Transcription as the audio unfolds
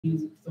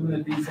some of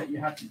the things that you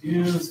have to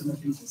do, some of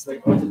the things that's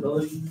like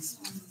eligibilities,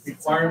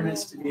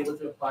 requirements to be able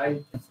to apply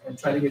and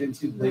try to get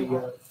into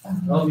the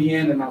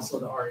LVN and also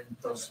the RN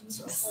program.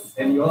 So,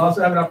 and you'll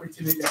also have an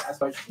opportunity to ask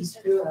questions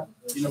too,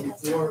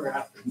 before or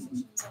after.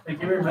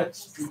 Thank you very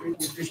much. We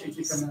appreciate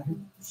you coming out here.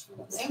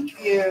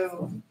 Thank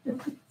you.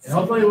 And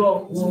hopefully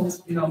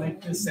we'll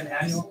make this an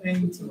annual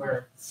thing to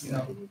where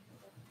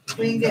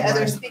we can get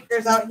other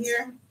speakers out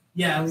here.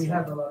 Yeah, we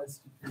have a lot of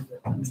speakers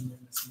that come in this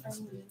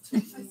semester.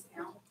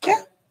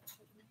 Yeah.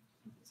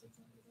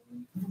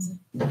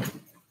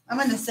 I'm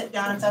going to sit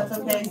down if that's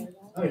okay.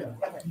 Oh, yeah.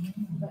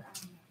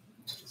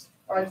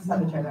 Or I just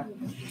have to try that.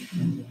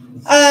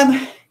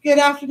 Good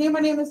afternoon. My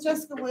name is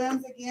Jessica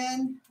Williams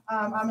again.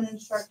 I'm an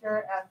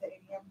instructor at the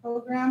ADM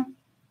program.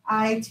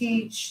 I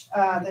teach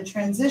the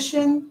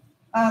transition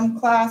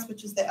class,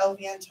 which is the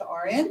LVN to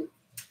RN.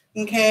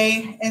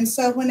 Okay. And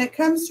so when it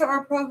comes to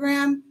our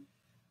program,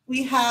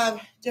 we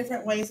have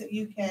different ways that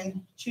you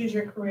can choose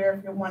your career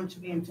if you want to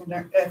get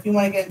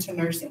into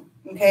nursing.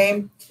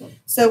 Okay,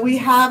 so we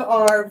have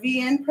our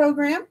VN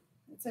program,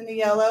 it's in the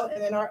yellow,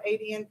 and then our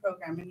ADN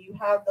program, and you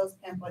have those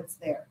pamphlets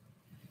there.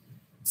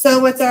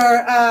 So with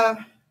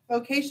our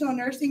vocational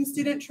nursing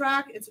student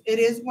track, it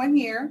is 1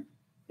 year.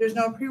 There's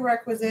no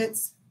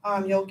prerequisites.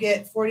 You'll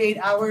get 48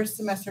 hours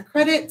semester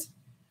credit,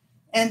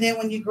 and then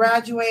when you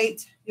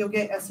graduate, you'll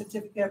get a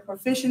certificate of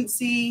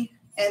proficiency.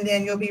 And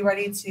then you'll be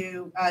ready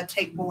to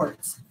take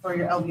boards for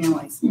your LVN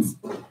license.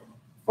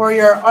 For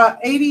your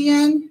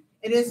ADN,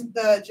 it is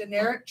the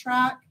generic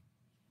track.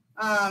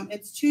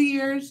 It's 2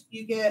 years.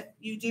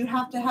 You do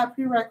have to have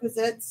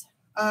prerequisites.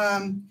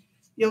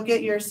 You'll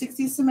get your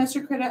 60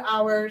 semester credit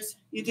hours.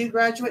 You do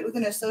graduate with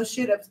an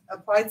Associate of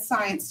Applied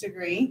Science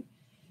degree.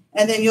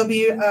 And then you'll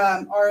be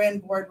RN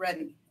board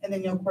ready. And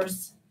then, of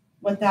course,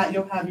 with that,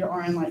 you'll have your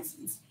RN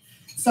license.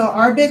 So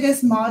our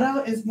biggest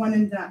motto is one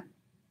and done.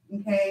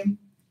 Okay.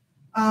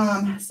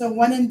 So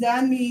one and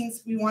done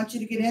means we want you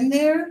to get in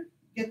there,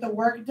 get the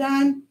work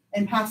done,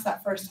 and pass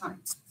that first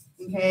time.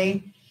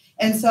 Okay.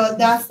 And so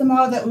that's the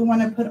model that we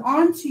want to put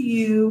onto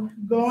you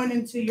going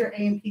into your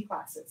A&P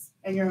classes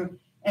and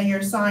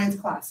your science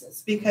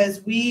classes,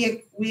 because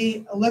we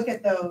look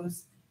at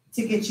those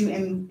to get you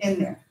in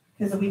there,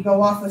 because we go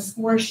off a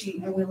score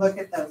sheet and we look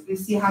at those. We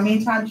see how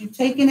many times you've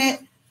taken it.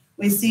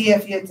 We see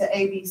if you get to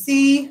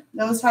ABC,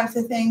 those types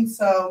of things.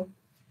 So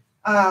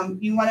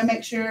you want to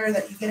make sure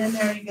that you get in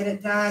there, you get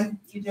it done,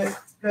 you do it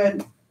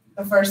good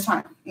the first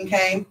time,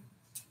 okay?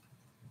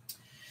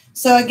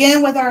 So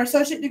again, with our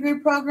associate degree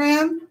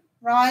program,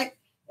 right,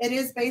 it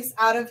is based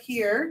out of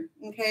here,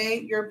 okay?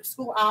 Your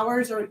school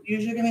hours are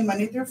usually going to be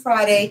Monday through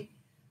Friday.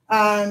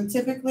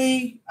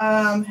 Typically,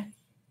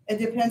 it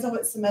depends on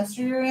what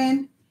semester you're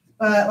in,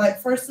 but like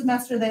first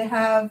semester, they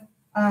have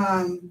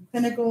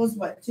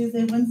clinicals,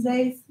 Tuesday,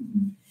 Wednesdays?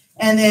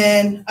 And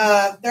then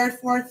third,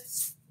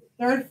 fourth,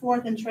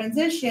 and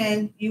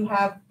transition, you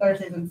have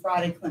Thursdays and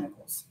Friday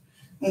clinicals,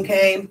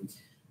 okay?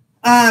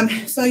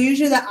 So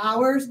usually the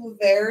hours will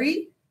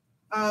vary.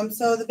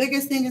 So the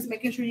biggest thing is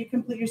making sure you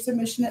complete your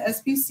submission to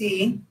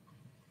SPC.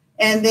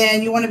 And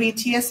then you want to be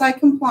TSI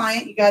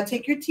compliant. You got to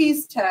take your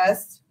TEAS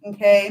test,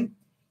 okay?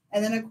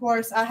 And then, of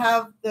course, I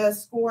have the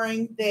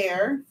scoring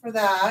there for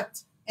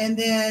that. And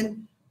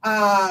then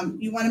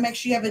you want to make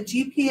sure you have a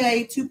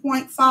GPA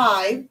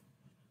 2.5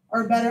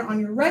 or better on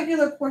your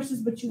regular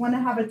courses, but you want to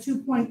have a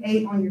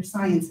 2.8 on your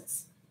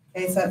sciences.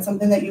 Okay, so that's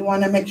something that you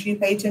want to make sure you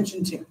pay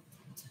attention to.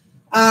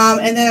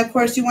 And then, of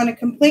course, you want to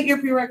complete your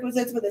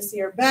prerequisites with a C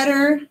or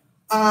better.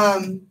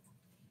 And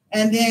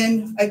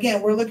then,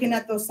 again, we're looking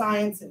at those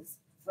sciences,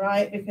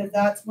 right? Because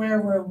that's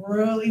where we're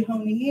really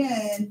honing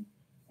in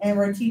and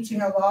we're teaching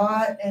a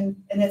lot, and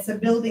it's a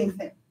building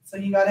thing. So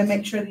you got to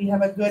make sure that you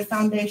have a good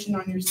foundation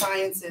on your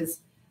sciences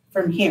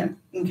from here,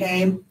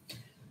 okay?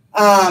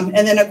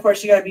 And then, of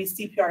course, you got to be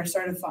CPR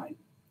certified.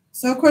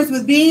 So, of course,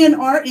 with being an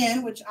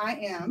RN, which I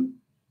am,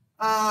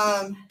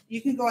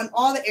 you can go in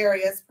all the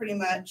areas pretty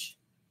much.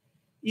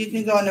 You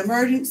can go in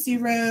emergency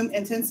room,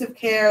 intensive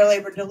care,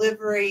 labor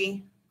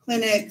delivery,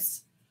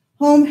 clinics,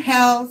 home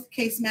health,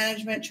 case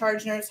management,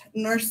 charge nurse,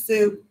 nurse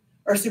soup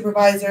or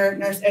supervisor,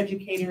 nurse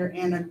educator,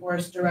 and, of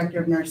course, director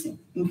of nursing,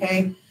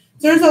 okay?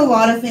 So there's a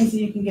lot of things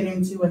that you can get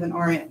into with an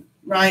RN,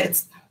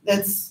 right?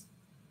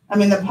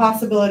 The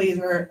possibilities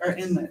are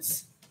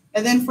endless.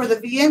 And then for the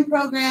VN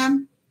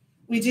program,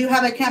 we do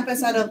have a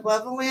campus out of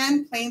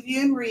Levelland, Plainview,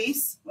 and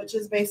Reese, which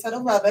is based out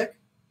of Lubbock.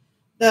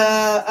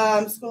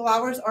 The school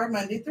hours are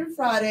Monday through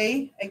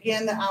Friday.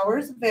 Again, the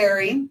hours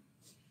vary,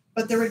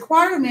 but the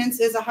requirements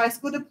is a high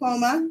school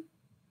diploma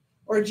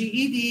or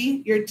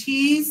GED, your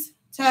TEAS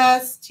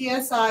test,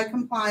 TSI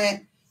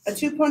compliant, a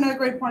 2.0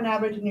 grade point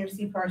average, and your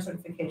CPR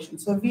certification.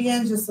 So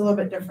VN is just a little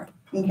bit different,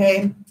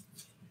 okay,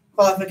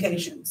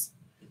 qualifications.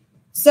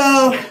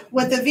 So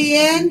with the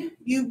VN,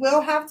 you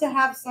will have to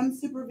have some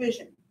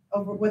supervision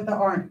over with the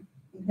RN,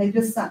 okay,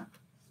 just some,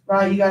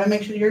 right? You got to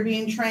make sure you're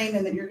being trained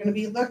and that you're going to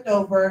be looked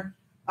over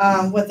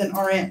with an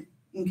RN,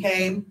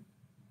 okay?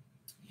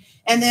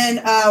 And then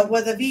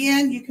with a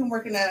VN, you can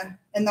work in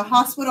the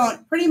hospital.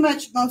 Pretty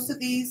much most of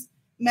these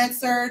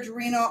med-surg,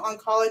 renal,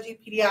 oncology,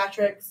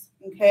 pediatrics,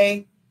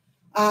 okay?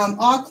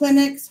 All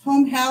clinics,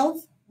 home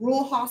health,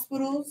 rural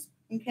hospitals,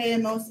 okay,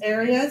 in most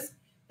areas,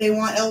 they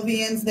want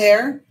LVNs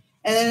there.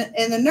 And then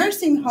in the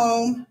nursing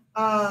home,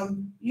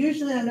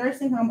 usually in a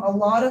nursing home, a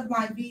lot of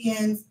my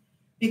VNs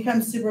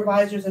become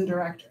supervisors and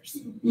directors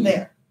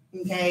there,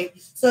 okay?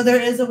 So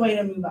there is a way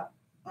to move up,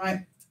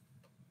 right?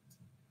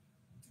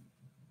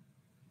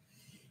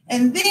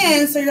 And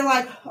then, so you're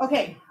like,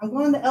 okay, I'm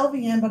going to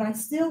LVN, but I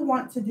still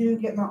want to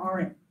get my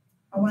RN.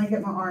 I want to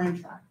get my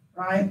RN track,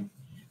 right?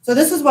 So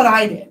this is what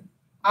I did.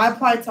 I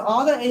applied to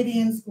all the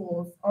ADN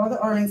schools, all the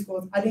RN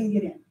schools. I didn't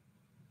get in,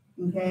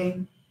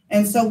 okay?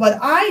 And so what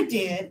I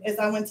did is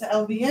I went to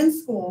LVN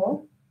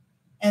school,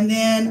 and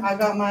then I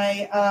got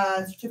my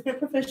certificate of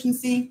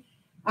proficiency.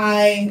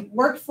 I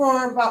worked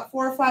for about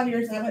 4 or 5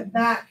 years, and I went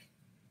back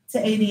to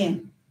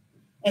ADN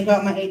and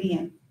got my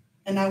ADN.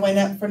 And I went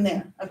up from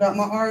there. I got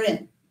my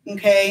RN,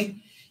 okay?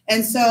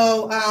 And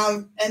so,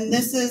 and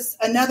this is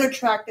another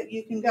track that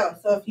you can go.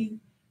 So if you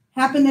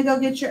happen to go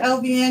get your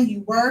LVN,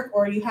 you work,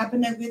 or you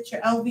happen to get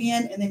your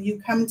LVN, and then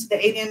you come to the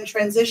ADN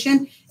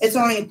transition, it's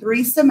only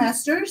 3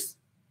 semesters.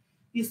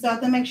 You still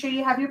have to make sure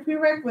you have your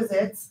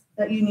prerequisites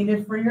that you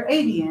needed for your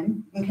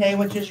ADN, okay,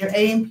 which is your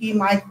A&P,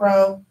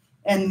 micro,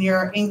 and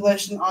your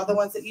English, and all the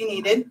ones that you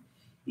needed.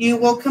 You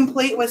will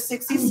complete with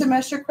 60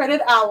 semester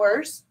credit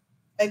hours.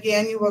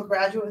 Again, you will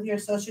graduate with your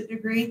associate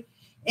degree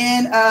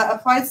in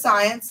applied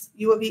science.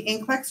 You will be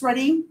NCLEX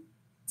ready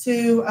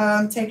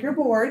to take your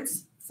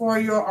boards for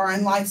your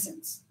RN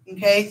license,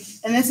 okay?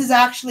 And this is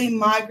actually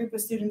my group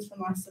of students from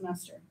last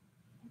semester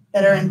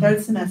that are in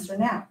 3rd semester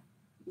now,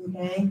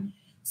 okay?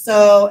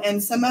 So,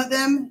 and some of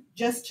them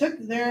just took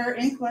their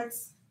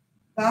NCLEX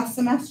last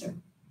semester.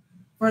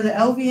 For the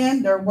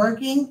LVN, they're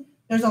working.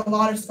 There's a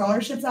lot of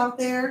scholarships out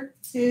there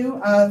too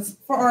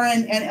for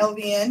RN and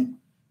LVN.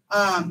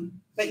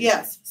 But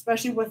yes,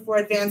 especially for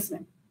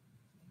advancement.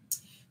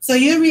 So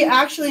you'll be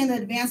actually in the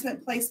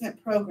advancement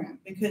placement program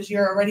because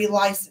you're already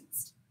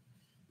licensed.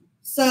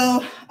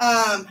 So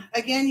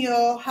again,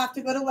 you'll have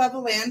to go to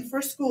Level Land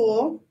for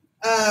school.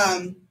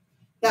 The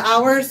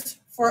hours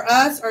for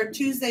us are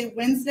Tuesday,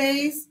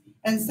 Wednesdays,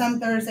 and some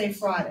Thursday,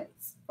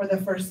 Fridays for the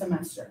 1st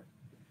semester.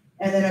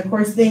 And then, of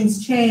course,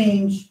 things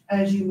change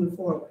as you move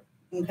forward,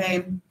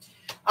 okay?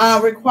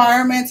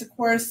 Requirements, of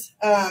course,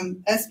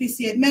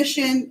 SPC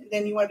admission,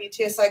 then you want to be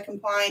TSI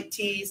compliant,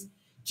 T's,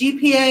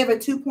 GPA of a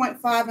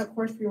 2.5, and of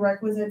course,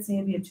 prerequisites need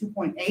to be a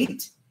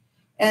 2.8.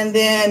 And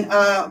then,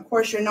 of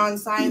course, your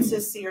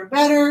non-sciences, C or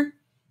better.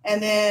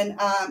 And then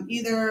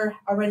either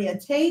already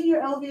attain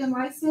your LVN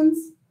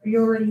license, or you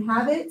already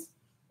have it,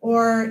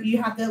 or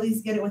you have to at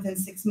least get it within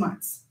 6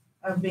 months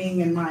of being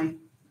in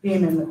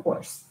the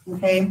course,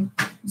 okay,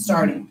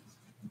 starting.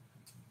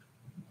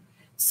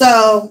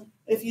 So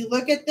if you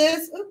look at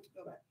this,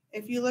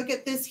 if you look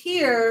at this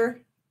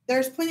here,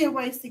 there's plenty of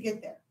ways to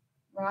get there,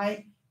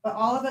 right? But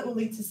all of it will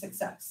lead to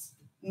success,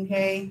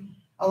 okay?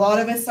 A lot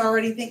of us are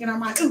already thinking in our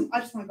mind, ooh,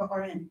 I just want to go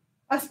RN.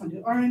 I just want to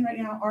do RN right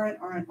now,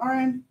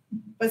 RN.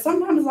 But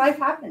sometimes life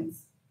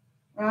happens,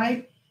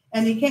 right?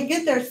 And you can't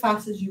get there as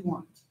fast as you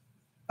want.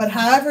 But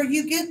however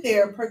you get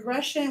there,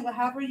 progression,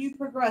 however you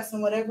progress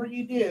and whatever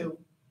you do,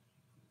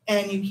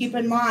 and you keep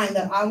in mind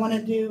that I want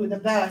to do the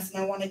best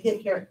and I want to get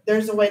here,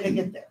 there's a way to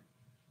get there.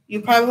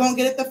 You probably won't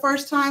get it the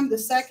first time, the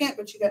second,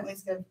 but you can at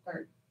least get it the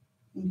 3rd,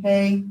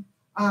 okay?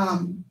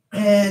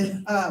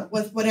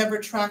 With whatever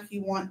track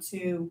you want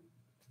to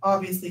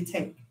obviously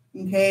take,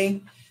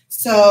 okay?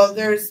 So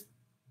there's,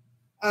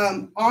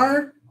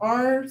 our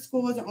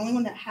school is the only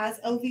one that has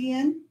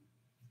LVN.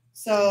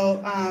 So,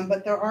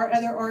 but there are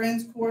other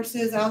RN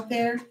courses out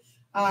there,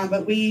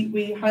 but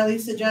we highly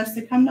suggest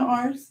to come to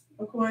ours,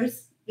 of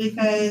course,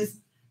 because,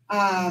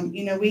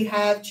 we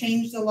have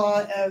changed a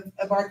lot of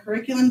our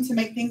curriculum to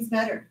make things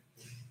better.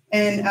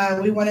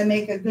 And we want to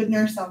make a good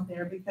nurse out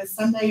there because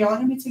someday y'all are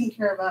going to be taking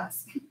care of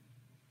us.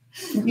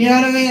 You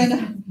know what I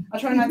mean? I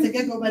try not to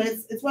giggle, but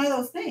it's one of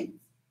those things,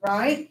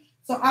 right?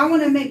 So I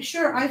want to make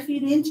sure I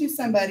feed into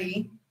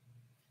somebody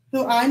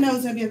who I know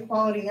is going to be a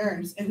quality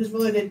nurse and who's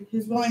willing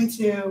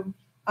to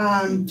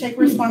take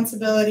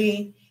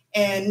responsibility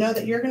and know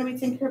that you're going to be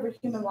taking care of a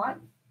human life,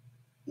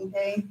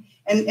 okay?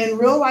 And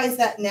realize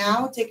that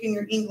now, taking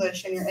your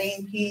English and your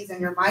A&Ps and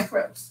your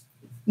micros.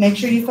 Make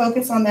sure you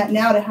focus on that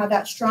now to have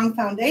that strong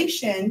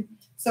foundation.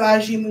 So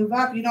as you move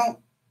up,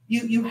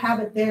 you have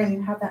it there and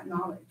you have that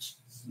knowledge,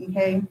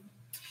 okay?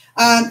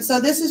 So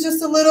this is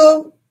just a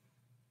little,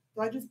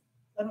 I don't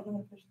know how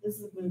to push, this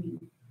is a movie.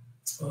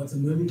 Oh, it's a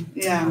movie?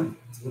 Yeah.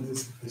 What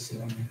is this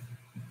on here?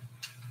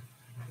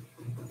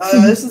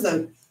 Oh, this is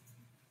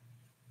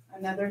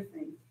another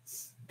thing.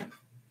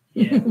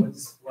 Yeah, we'll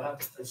have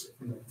to push it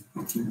from there.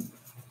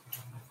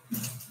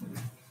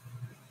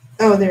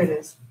 Oh, there it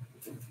is.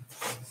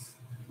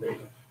 There you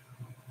go.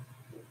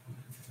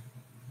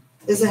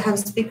 Does it have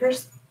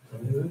speakers?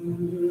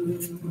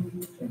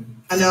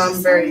 I know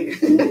I'm very.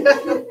 It's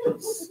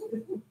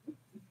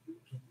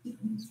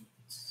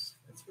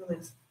really.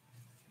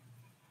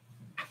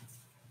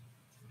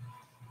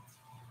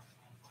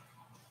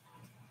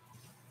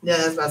 Yeah,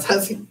 that's what I was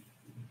asking.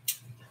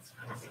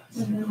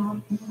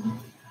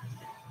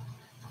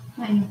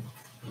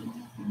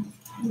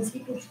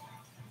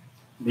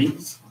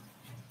 These?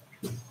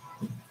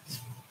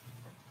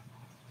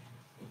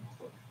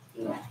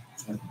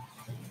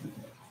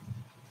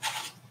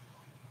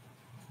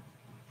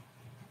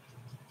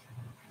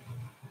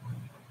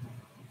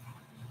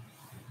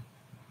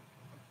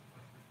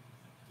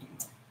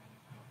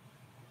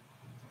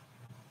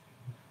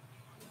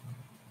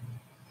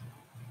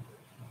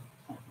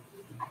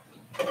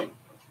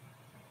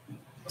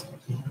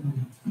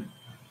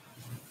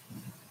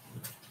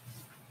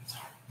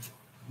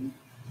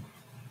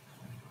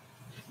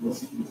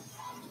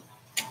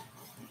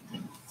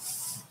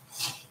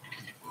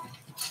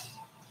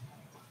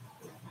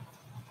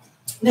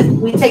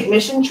 We take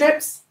mission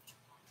trips.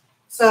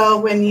 So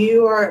when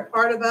you are a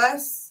part of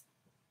us,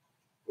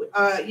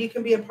 you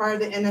can be a part of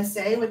the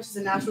NSA, which is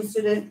the National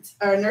Student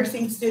or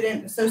Nursing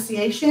Student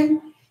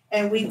Association.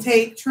 And we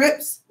take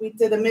trips. We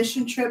did a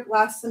mission trip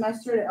last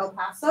semester to El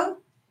Paso,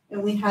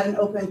 and we had an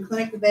open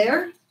clinic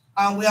there.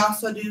 We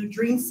also do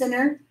Dream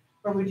Center,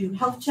 where we do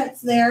health checks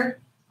there.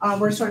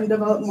 We're starting to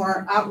develop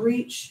more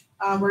outreach.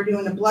 We're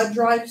doing a blood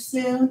drive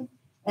soon.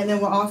 And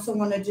then we'll also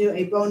want to do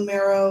a bone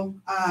marrow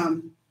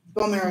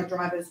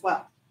drive as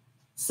well.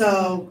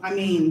 So, I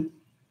mean,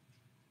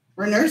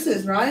 we're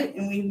nurses, right?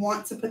 And we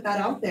want to put that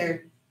out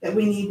there that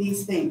we need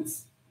these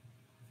things.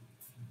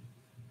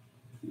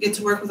 You get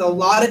to work with a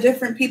lot of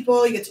different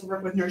people. You get to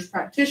work with nurse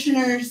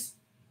practitioners.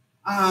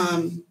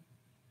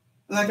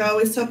 Like I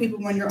always tell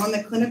people, when you're on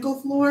the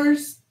clinical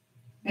floors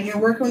and you're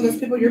working with those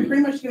people, you're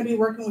pretty much going to be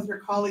working with your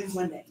colleagues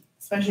one day,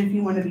 especially if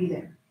you want to be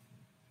there,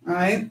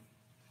 right?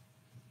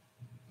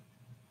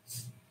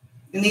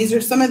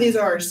 And some of these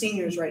are our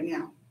seniors right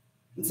now.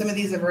 And some of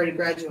these have already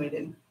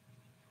graduated.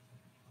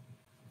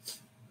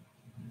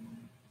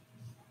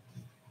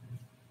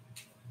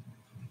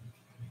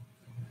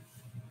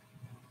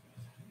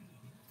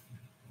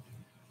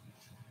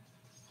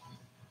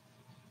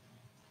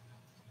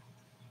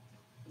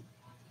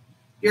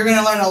 You're going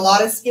to learn a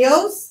lot of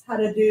skills, how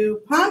to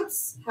do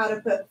pumps, how to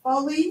put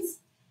Foley's,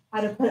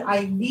 how to put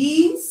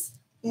IVs,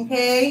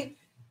 okay?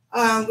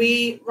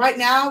 Right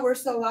now, we're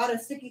still allowed to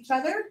stick each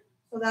other.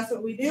 So that's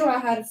what we do. I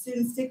had a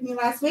student stick me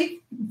last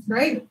week. It's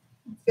great.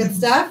 Good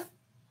stuff.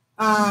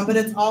 But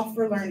it's all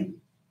for learning,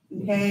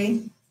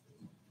 okay?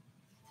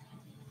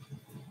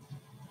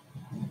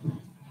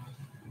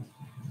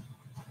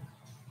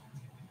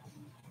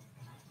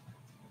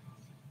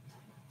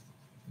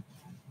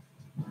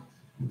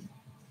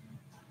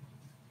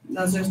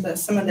 Those are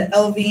some of the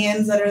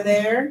LVNs that are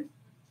there.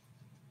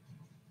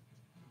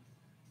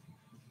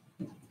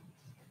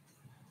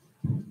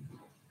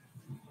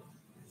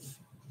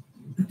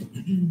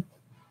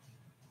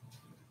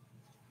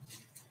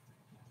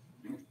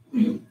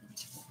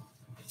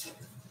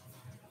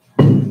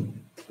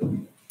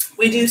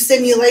 We do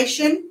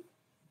simulation.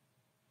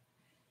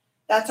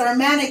 That's our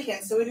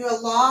mannequin. So we do a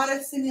lot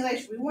of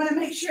simulation. We want to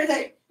make sure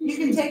that you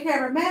can take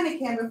care of a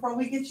mannequin before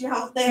we get you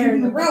out there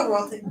in the real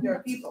world taking care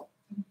of people.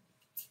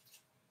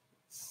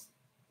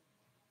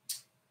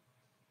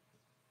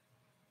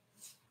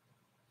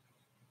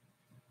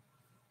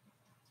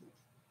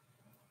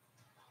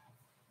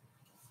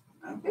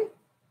 Okay.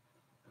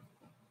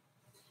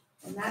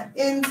 And that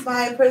ends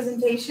my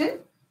presentation.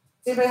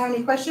 Does anybody have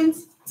any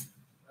questions?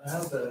 I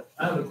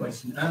have a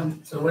question.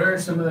 So what are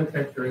some of the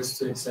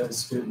characteristics that a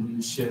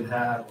student should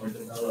have or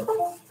develop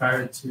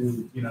prior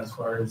to, as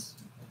far as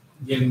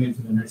getting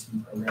into the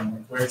nursing program?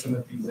 Like, what are some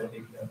of the things that they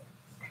could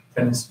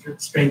kind of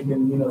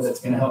strengthen, that's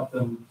going to help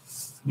them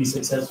be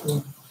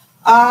successful?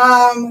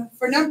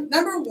 For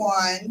number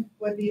one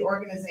would be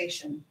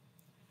organization.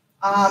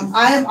 I'm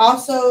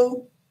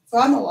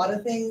a lot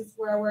of things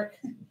where I work.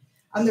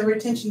 I'm the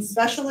retention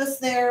specialist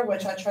there,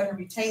 which I try to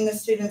retain the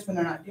students when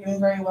they're not doing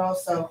very well.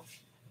 So,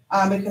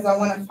 because I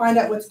want to find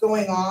out what's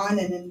going on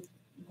and then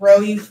grow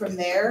you from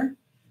there.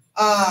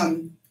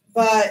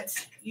 But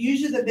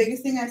usually the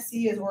biggest thing I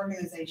see is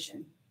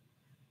organization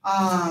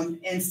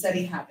and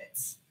study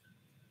habits.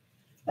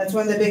 That's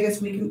one of the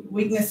biggest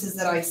weaknesses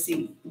that I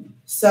see.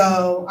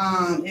 So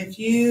if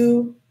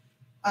you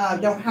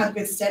don't have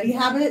good study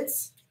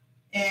habits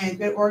and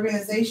good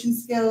organization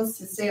skills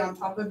to stay on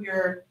top of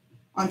your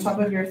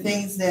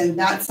things, then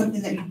that's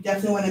something that you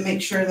definitely want to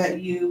make sure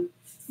that you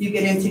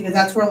get into, because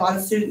that's where a lot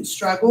of students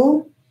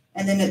struggle.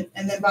 And then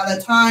by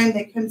the time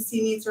they come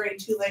see me, it's already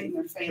too late and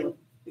they're failing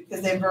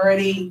because they've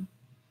already,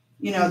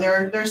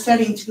 they're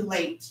studying too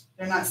late.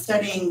 They're not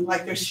studying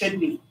like there should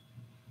be.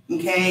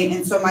 Okay.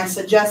 And so my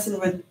suggestion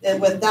with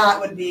that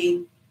would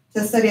be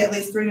to study at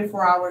least 3 to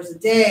 4 hours a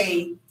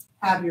day,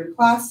 have your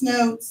class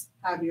notes,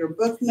 have your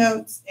book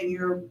notes, and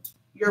your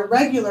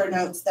regular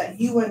notes that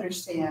you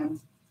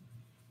understand,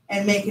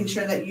 and making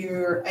sure that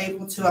you're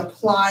able to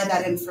apply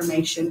that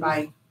information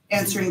by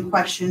answering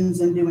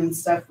questions and doing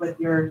stuff with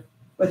your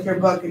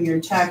book and your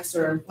text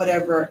or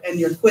whatever, and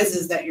your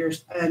quizzes that your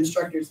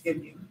instructors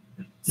give you.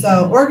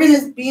 So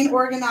being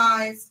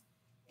organized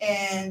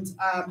and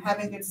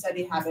having good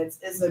study habits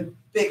is a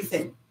big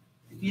thing.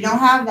 If you don't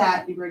have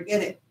that, you better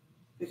get it,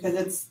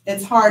 because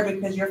it's hard,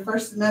 because your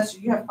first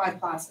semester you have 5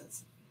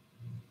 classes.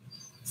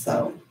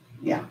 So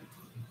yeah.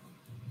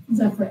 Is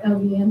that for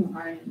LVN or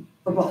RN?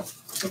 For both.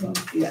 For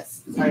both.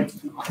 Yes. Sorry.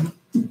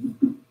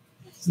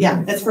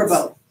 Yeah, it's for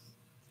both.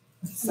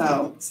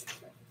 So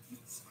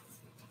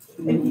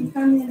If you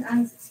come in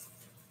as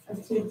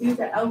to do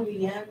the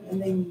LVN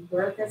and then you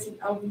work as an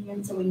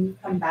LVN, so when you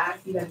come back,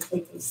 you got to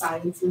take the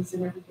sciences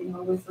and everything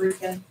all over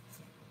again.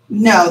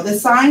 no, the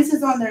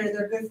sciences on there,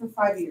 they're good for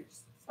 5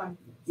 years. 5 years.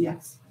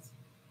 Yes.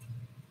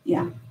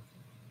 Yeah.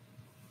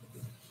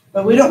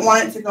 But we don't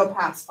want it to go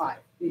past 5,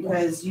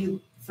 because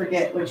you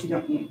forget what you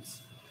don't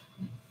use.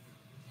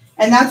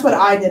 And that's what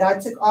I did. I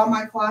took all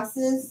my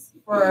classes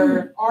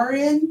for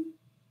RN,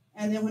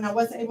 and then when I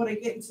wasn't able to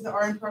get into the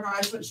RN program,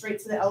 I just went straight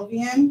to the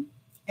LVN.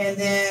 And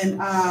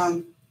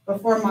then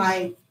before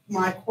my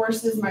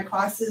courses, my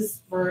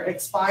classes were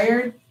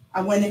expired,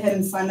 I went ahead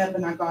and signed up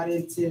and I got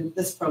into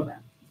this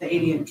program, the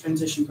ADN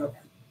transition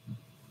program.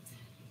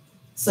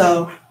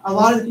 So a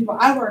lot of the people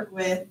I work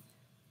with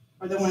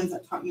are the ones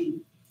that taught me.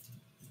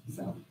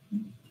 So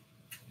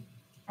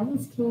I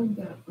was told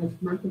that like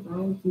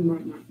microbiology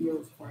might not be a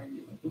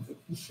requirement. Like, is it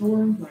for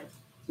sure? Like,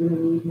 do they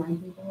need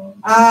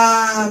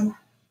microbiology?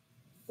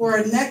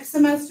 For next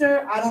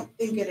semester, I don't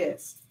think it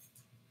is.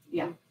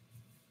 Yeah.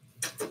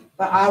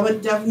 But I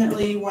would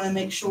definitely want to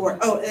make sure.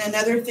 Oh, and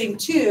another thing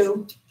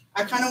too,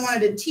 I kind of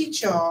wanted to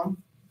teach y'all,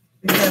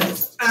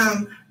 because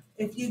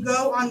if you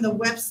go on the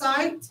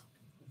website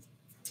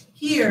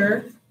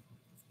here,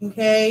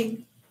 okay,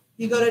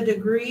 you go to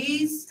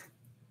degrees,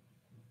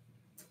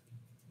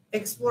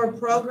 explore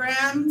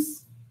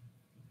programs,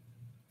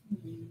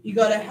 you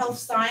go to health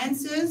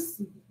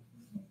sciences,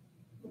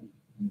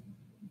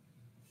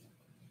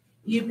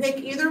 you pick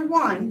either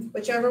one,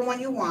 whichever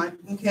one you want,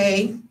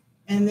 okay?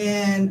 And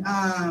then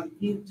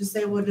you just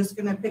say, we're just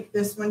gonna pick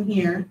this one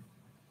here.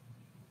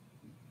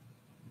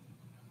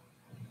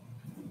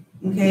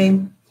 Okay,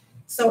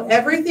 so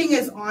everything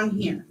is on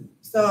here.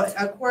 So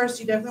of course,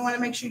 you definitely wanna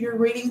make sure you're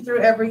reading through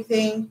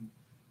everything.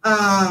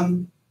 But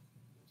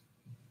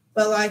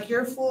like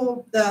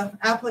the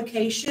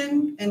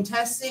application and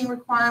testing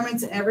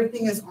requirements,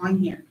 everything is on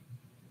here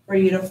for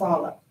you to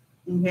follow,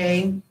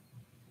 okay?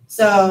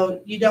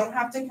 So you don't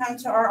have to come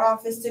to our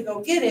office to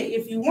go get it.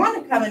 If you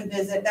want to come and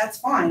visit, that's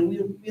fine.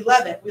 We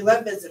love it. We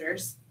love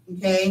visitors,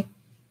 okay,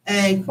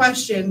 and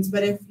questions.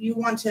 But if you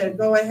want to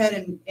go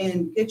ahead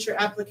and get your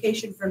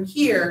application from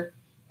here,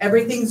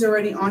 everything's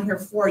already on here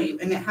for you.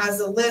 And it has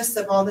a list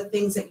of all the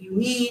things that you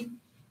need.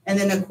 And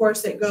then, of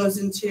course, it goes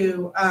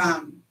into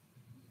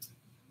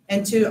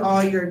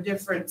all your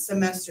different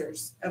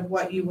semesters of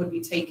what you would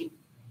be taking,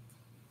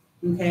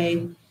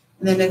 okay?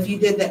 And then if you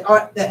did the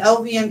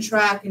LVN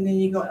track and then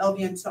you go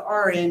LVN to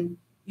RN,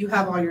 you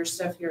have all your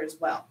stuff here as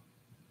well.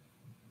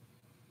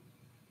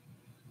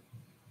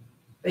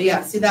 But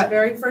yeah, see that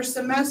very first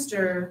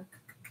semester,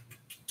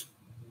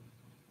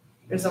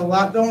 there's a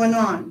lot going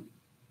on.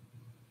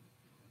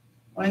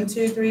 1,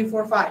 2, 3,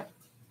 4, 5.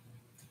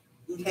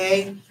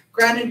 Okay.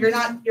 Granted, you're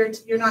not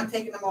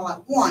taking them all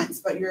at once,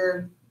 but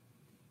you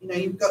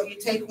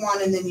take one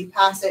and then you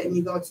pass it and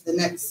you go to the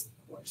next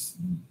course.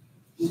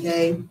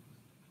 Okay.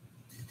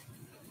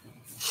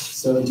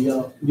 So do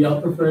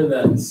y'all prefer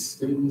that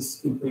students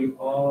complete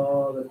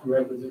all the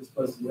prerequisites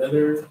plus the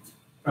other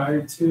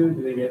prior to?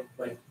 Do they get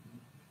like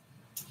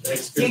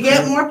extra? You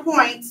get more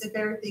points if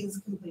everything's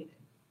completed.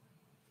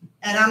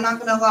 And I'm not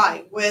gonna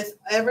lie, with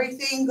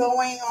everything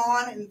going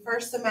on in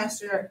first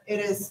semester, it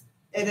is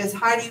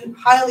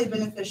highly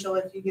beneficial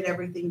if you get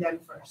everything done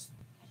first.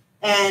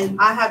 And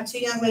I have 2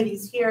 young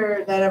ladies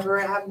here that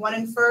have one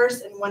in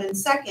first and one in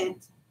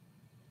second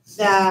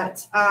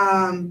that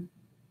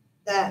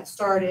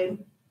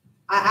started.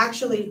 I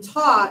actually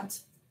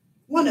taught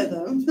one of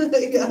them. And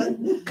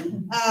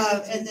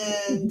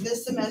then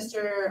this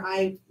semester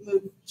I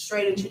moved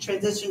straight into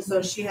transition,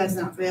 so she has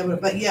not been able to,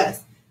 but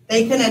yes,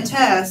 they can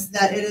attest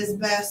that it is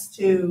best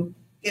to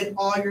get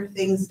all your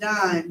things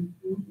done.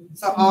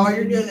 So all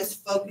you're doing is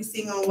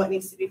focusing on what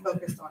needs to be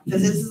focused on,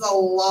 because this is a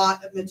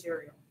lot of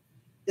material.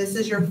 This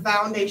is your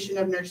foundation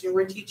of nursing.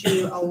 We're teaching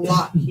you a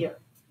lot here.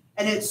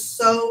 And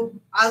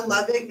I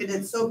love it, and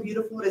it's so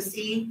beautiful to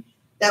see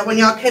that when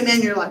y'all come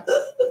in, you're like,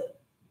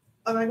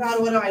 oh my God,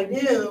 what do I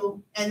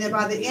do? And then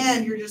by the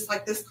end, you're just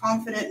like this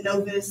confident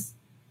novice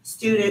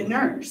student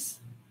nurse,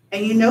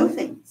 and you know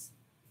things,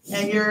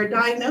 and you're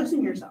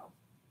diagnosing yourself,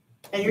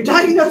 and you're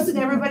diagnosing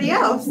everybody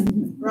else,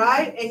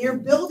 right? And you're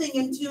building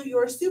into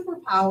your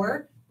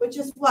superpower, which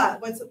is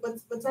what? What's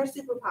our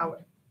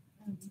superpower?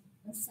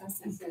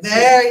 Assessment.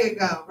 There you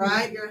go,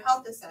 right? Your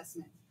health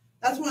assessment.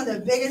 That's one of the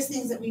biggest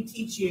things that we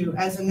teach you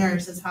as a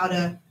nurse, is how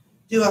to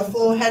do a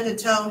full head to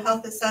toe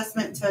health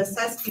assessment to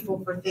assess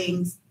people for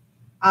things.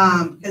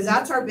 Because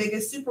that's our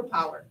biggest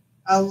superpower.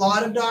 A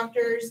lot of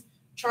doctors,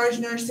 charge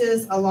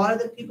nurses, a lot of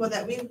the people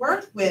that we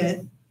work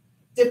with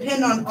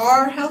depend on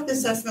our health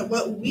assessment,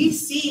 what we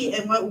see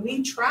and what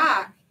we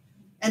track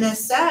and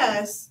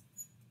assess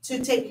to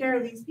take care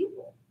of these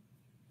people.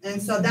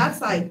 And so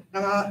that's like,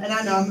 and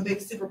I know I'm a big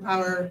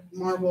superpower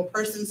Marvel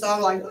person, so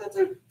I'm like,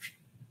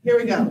 here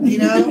we go, you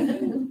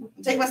know,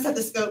 take my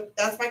stethoscope,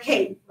 that's my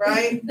cape,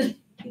 right?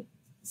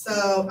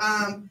 So,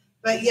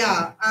 but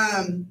yeah,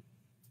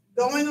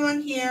 going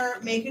on here,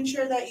 making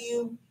sure that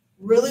you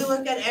really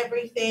look at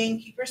everything,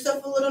 keep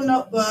yourself a little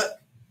notebook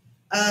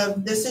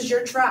of this is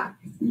your track,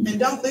 and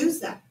don't lose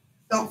that.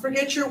 Don't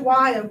forget your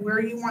why of where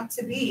you want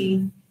to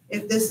be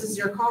if this is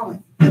your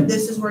calling, if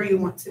this is where you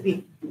want to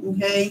be,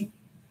 okay?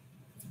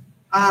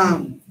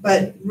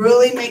 But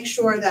really make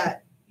sure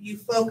that you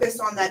focus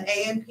on that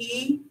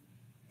A&P,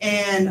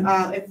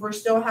 and if we're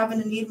still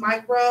having to need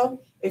micro,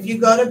 if you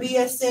go to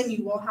BSN,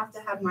 you will have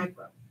to have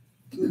micro,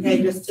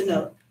 okay, just to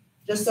know,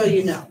 just so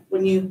you know.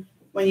 When you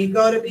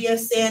go to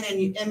BSN and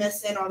you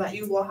MSN, all that,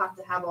 you will have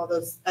to have all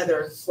those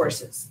other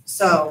courses.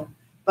 So,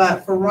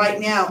 but for right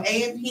now,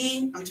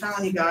 A&P, I'm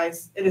telling you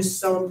guys, it is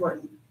so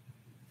important.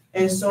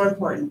 It is so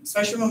important,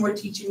 especially when we're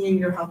teaching you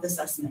your health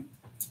assessment.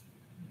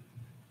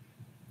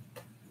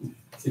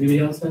 Does anybody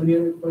else have any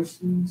other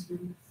questions?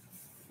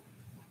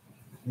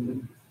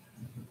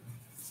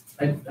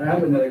 I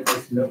have another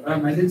question though.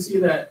 I did see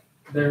that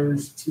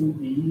there's 2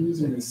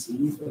 B's and a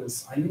C for the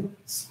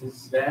science.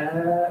 Is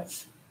that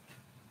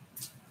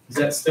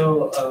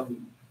still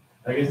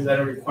I guess is that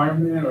a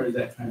requirement, or is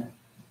that kind of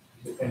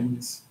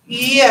depends?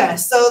 Yeah,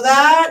 so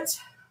that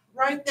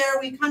right there,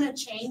 we kind of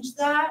changed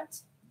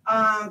that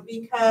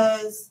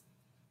because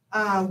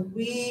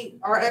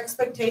our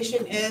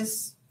expectation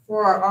is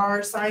for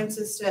our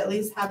sciences to at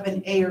least have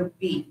an A or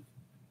B.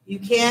 You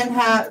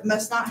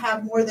must not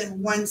have more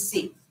than 1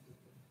 C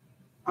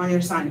on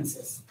your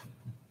sciences.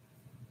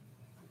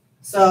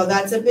 So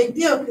that's a big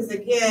deal because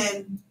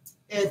again,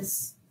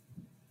 it's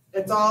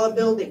all a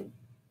building.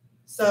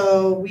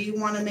 So we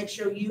want to make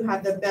sure you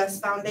have the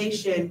best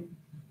foundation,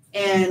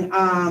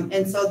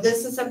 and so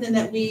this is something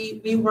that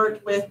we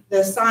worked with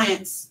the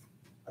science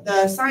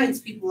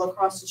people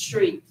across the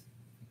street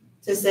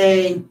to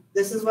say,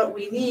 this is what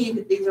we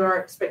need, these are our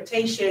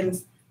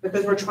expectations,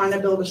 because we're trying to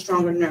build a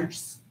stronger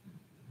nurse.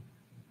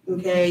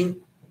 Okay,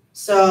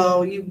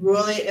 so you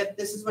really, if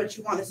this is what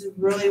you want, this is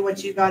really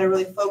what you got to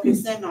really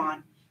focus in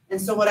on. And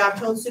so what I've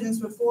told students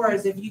before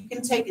is if you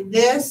can take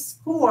this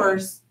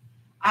course,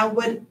 I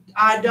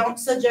don't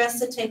suggest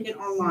to take it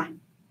online.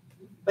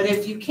 But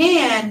if you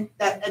can,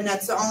 and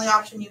that's the only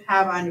option you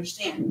have, I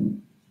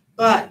understand.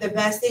 But the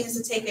best thing is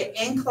to take it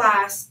in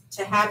class,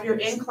 to have your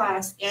in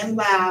class and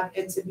lab,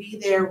 and to be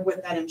there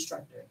with that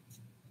instructor.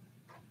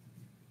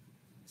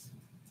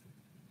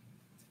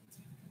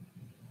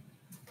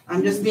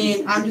 I'm just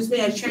being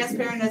as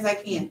transparent as I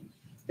can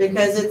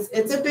because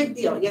it's a big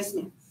deal. Yes,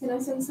 ma'am. Can I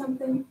say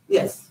something?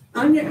 Yes.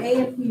 On your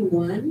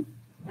AFP1,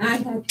 I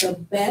had the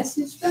best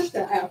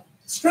instructor. I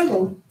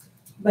struggled,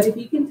 but if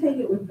you can take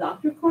it with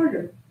Dr.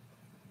 Carter,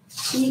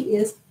 he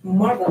is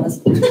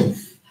marvelous.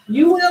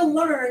 You will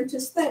learn to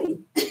study.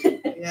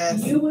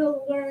 Yes. You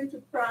will learn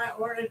to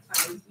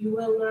prioritize. You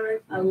will learn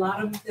a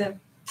lot of the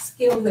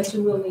skills that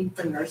you will need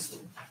for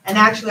nursing. And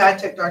actually, I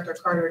took Dr.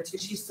 Carter too.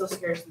 She still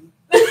scares me.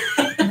 But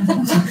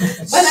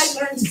I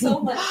learned so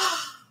much.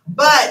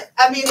 But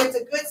I mean, it's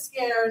a good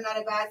scare, not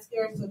a bad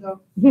scare. So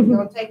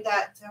don't take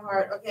that to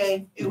heart.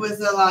 Okay, it was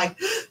like,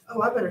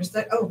 oh, I better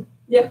study. Oh,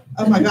 yeah.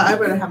 Oh my God, I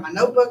better have my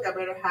notebook. I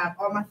better have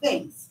all my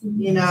things.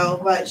 You know.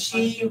 But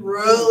she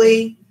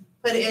really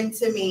put it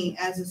into me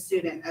as a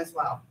student as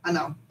well. I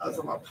know that was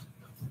a lot.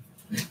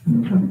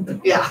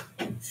 Yeah.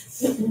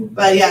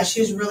 But yeah,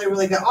 she's really,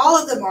 really good. All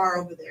of them are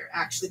over there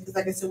actually, because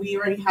like I said, we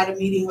already had a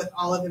meeting with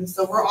all of them,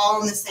 so we're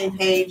all on the same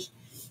page.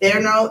 They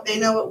know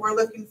what we're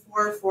looking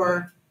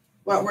for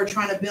what we're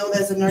trying to build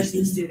as a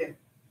nursing student.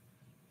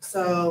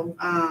 So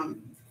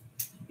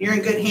you're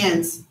in good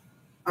hands,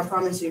 I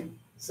promise you.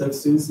 So if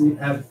students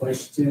have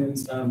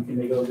questions, can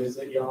they go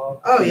visit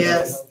y'all? Oh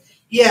yes,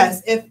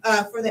 yes. If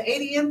for the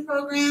ADM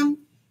program,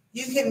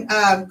 you can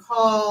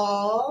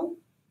call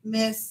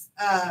Miss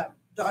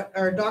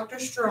Dr.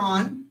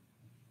 Strawn,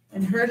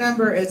 and her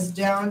number is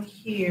down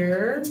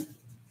here.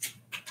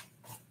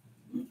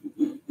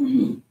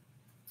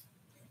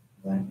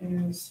 That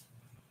is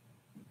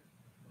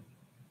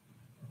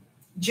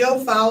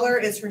Jill Fowler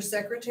is her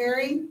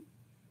secretary,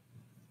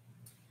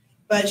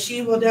 but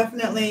she will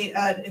definitely,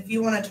 if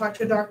you want to talk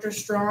to Dr.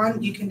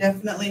 Strawn, you can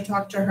definitely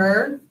talk to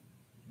her.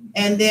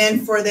 And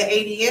then for the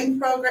ADN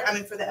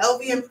program, for the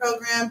LVN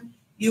program,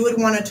 you would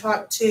want to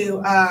talk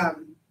to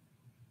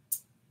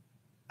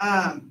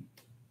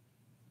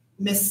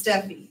Miss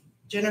Steffi,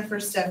 Jennifer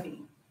Steffi.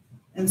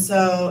 And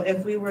so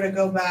if we were to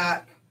go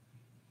back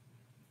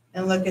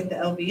and look at the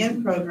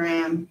LVN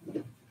program,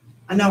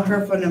 I know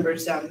her phone number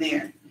is down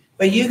there,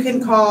 but you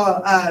can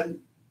call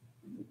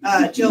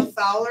Jill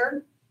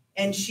Fowler,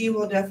 and she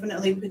will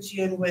definitely put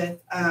you in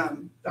with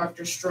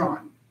Dr.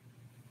 Strawn.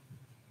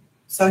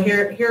 So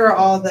here are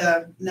all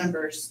the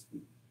numbers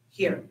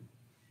here.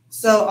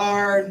 So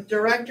our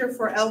director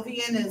for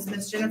LVN is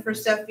Miss Jennifer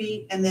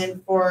Steffi, and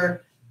then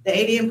for the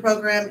ADM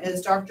program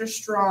is Dr.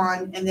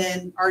 Strawn, and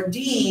then our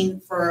dean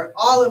for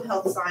all of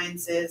health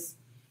sciences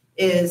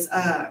is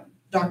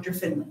Dr.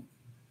 Finley.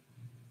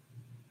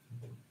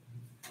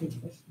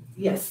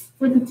 Yes.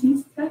 For the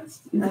teeth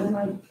test, is it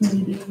like, can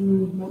you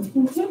do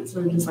multiple attempts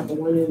or just like a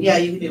one? Yeah,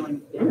 you can do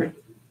one.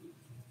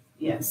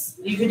 Yes,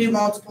 you can do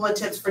multiple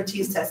attempts for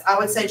teeth tests. I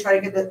would say try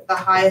to get the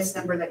highest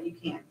number that you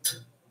can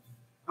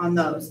on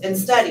those. And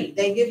study,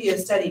 they give you a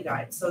study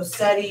guide. So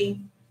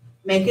study,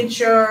 making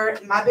sure,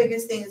 my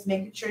biggest thing is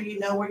making sure you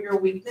know where your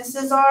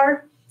weaknesses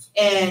are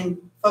and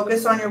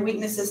focus on your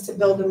weaknesses to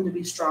build them to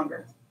be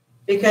stronger.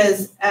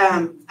 Because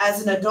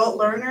as an adult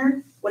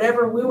learner,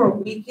 whatever we were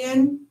weak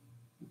in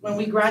when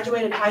we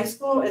graduated high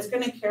school, it's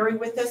going to carry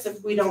with us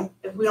if we don't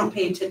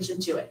pay attention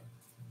to it.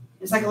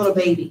 It's like a little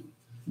baby.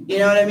 You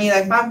know what I mean?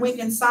 Like if I'm weak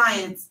in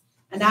science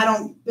and I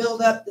don't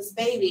build up this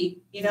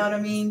baby, you know what I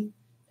mean?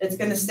 It's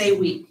going to stay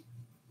weak.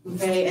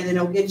 Okay. And then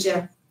it'll get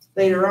you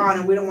later on.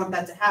 And we don't want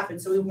that to happen.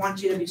 So we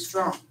want you to be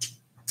strong.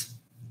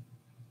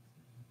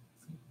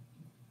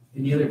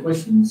 Any other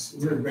questions?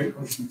 These are great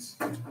questions.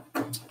 All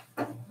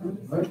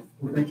right.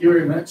 Well, thank you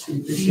very much.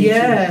 We appreciate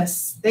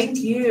Yes. Thank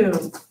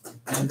you.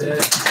 And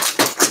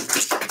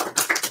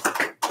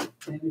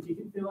if you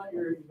can fill out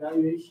your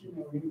evaluation, and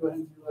we're going to go ahead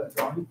and do a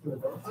drawing for the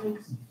door,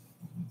 please.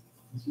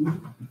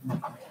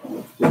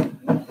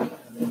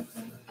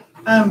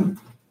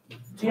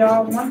 Do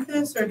y'all want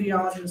this or do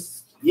y'all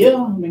just? Yeah,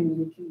 I mean,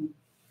 we can.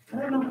 I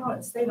don't know how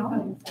it stayed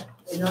on.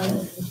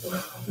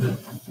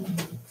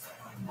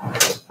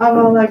 Oh,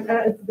 well, like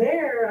it's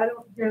there. I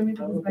don't hear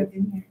anything back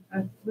in here.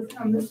 Was it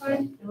on this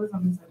side? It was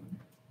on this side.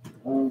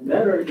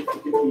 Better if you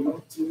can email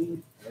it to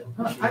me.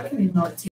 I can email it to you.